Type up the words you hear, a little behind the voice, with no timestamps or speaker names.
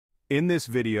In this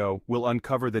video, we'll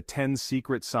uncover the 10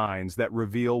 secret signs that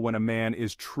reveal when a man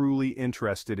is truly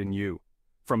interested in you.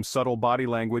 From subtle body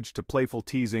language to playful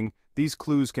teasing, these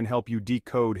clues can help you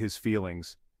decode his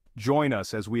feelings. Join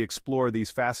us as we explore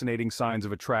these fascinating signs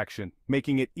of attraction,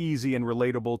 making it easy and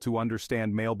relatable to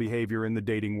understand male behavior in the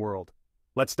dating world.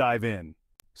 Let's dive in.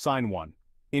 Sign 1.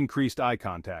 Increased eye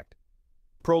contact.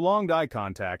 Prolonged eye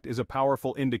contact is a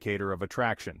powerful indicator of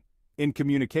attraction. In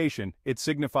communication, it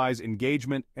signifies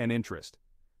engagement and interest.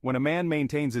 When a man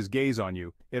maintains his gaze on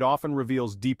you, it often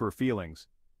reveals deeper feelings.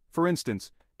 For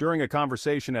instance, during a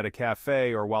conversation at a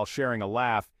cafe or while sharing a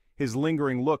laugh, his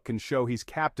lingering look can show he's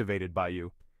captivated by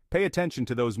you. Pay attention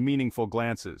to those meaningful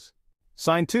glances.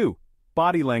 Sign 2.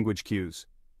 Body language cues.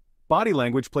 Body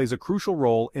language plays a crucial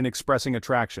role in expressing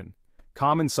attraction.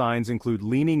 Common signs include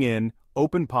leaning in,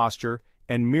 open posture,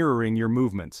 and mirroring your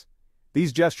movements.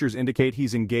 These gestures indicate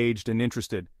he's engaged and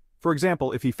interested. For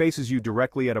example, if he faces you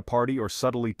directly at a party or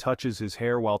subtly touches his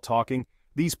hair while talking,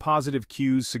 these positive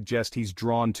cues suggest he's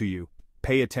drawn to you.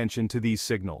 Pay attention to these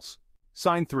signals.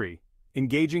 Sign 3.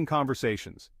 Engaging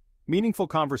conversations. Meaningful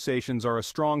conversations are a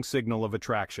strong signal of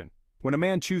attraction. When a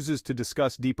man chooses to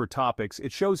discuss deeper topics,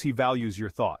 it shows he values your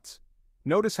thoughts.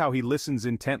 Notice how he listens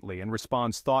intently and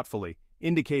responds thoughtfully,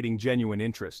 indicating genuine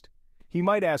interest. He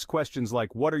might ask questions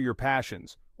like, "What are your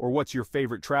passions?" or "What's your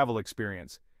favorite travel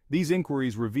experience?" These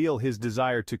inquiries reveal his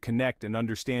desire to connect and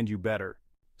understand you better.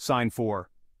 Sign 4.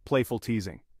 Playful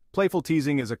teasing. Playful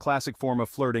teasing is a classic form of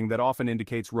flirting that often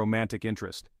indicates romantic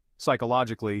interest.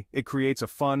 Psychologically, it creates a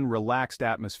fun, relaxed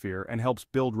atmosphere and helps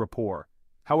build rapport.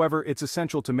 However, it's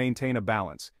essential to maintain a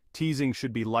balance. Teasing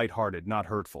should be lighthearted, not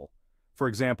hurtful. For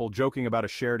example, joking about a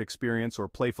shared experience or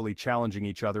playfully challenging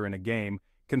each other in a game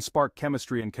can spark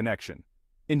chemistry and connection.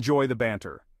 Enjoy the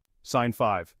banter. Sign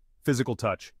 5. Physical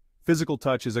touch. Physical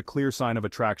touch is a clear sign of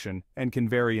attraction and can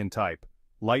vary in type.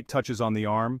 Light touches on the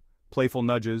arm, playful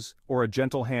nudges, or a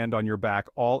gentle hand on your back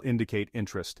all indicate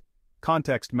interest.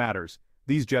 Context matters.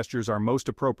 These gestures are most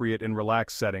appropriate in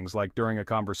relaxed settings like during a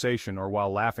conversation or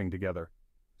while laughing together.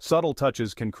 Subtle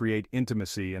touches can create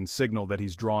intimacy and signal that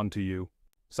he's drawn to you.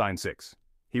 Sign 6.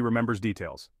 He remembers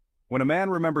details. When a man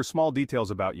remembers small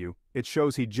details about you, it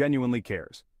shows he genuinely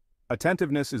cares.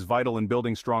 Attentiveness is vital in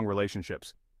building strong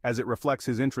relationships, as it reflects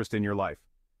his interest in your life.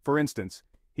 For instance,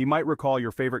 he might recall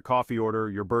your favorite coffee order,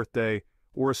 your birthday,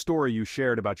 or a story you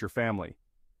shared about your family.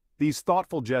 These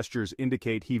thoughtful gestures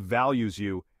indicate he values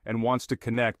you and wants to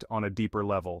connect on a deeper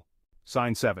level.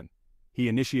 Sign 7. He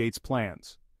initiates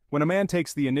plans. When a man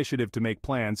takes the initiative to make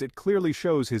plans, it clearly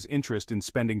shows his interest in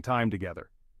spending time together.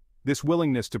 This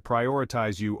willingness to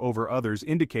prioritize you over others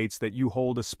indicates that you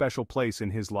hold a special place in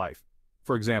his life.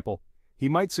 For example, he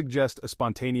might suggest a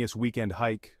spontaneous weekend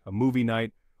hike, a movie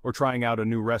night, or trying out a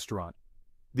new restaurant.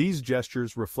 These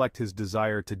gestures reflect his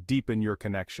desire to deepen your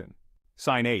connection.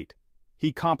 Sign 8.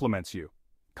 He compliments you.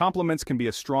 Compliments can be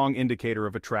a strong indicator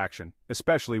of attraction,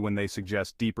 especially when they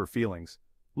suggest deeper feelings.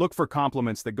 Look for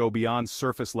compliments that go beyond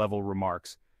surface-level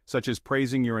remarks, such as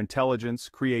praising your intelligence,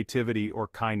 creativity, or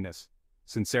kindness.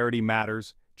 Sincerity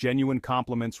matters. Genuine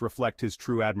compliments reflect his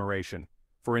true admiration.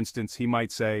 For instance, he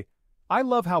might say, "I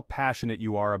love how passionate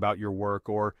you are about your work,"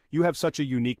 or "You have such a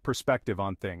unique perspective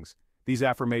on things." These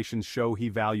affirmations show he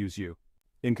values you.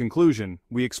 In conclusion,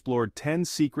 we explored 10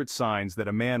 secret signs that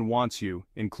a man wants you,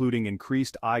 including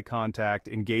increased eye contact,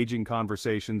 engaging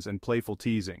conversations, and playful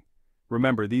teasing.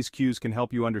 Remember, these cues can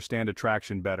help you understand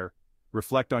attraction better.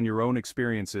 Reflect on your own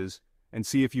experiences, and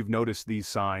see if you've noticed these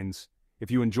signs.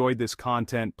 If you enjoyed this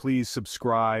content, please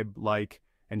subscribe, like,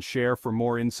 and share for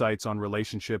more insights on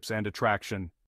relationships and attraction.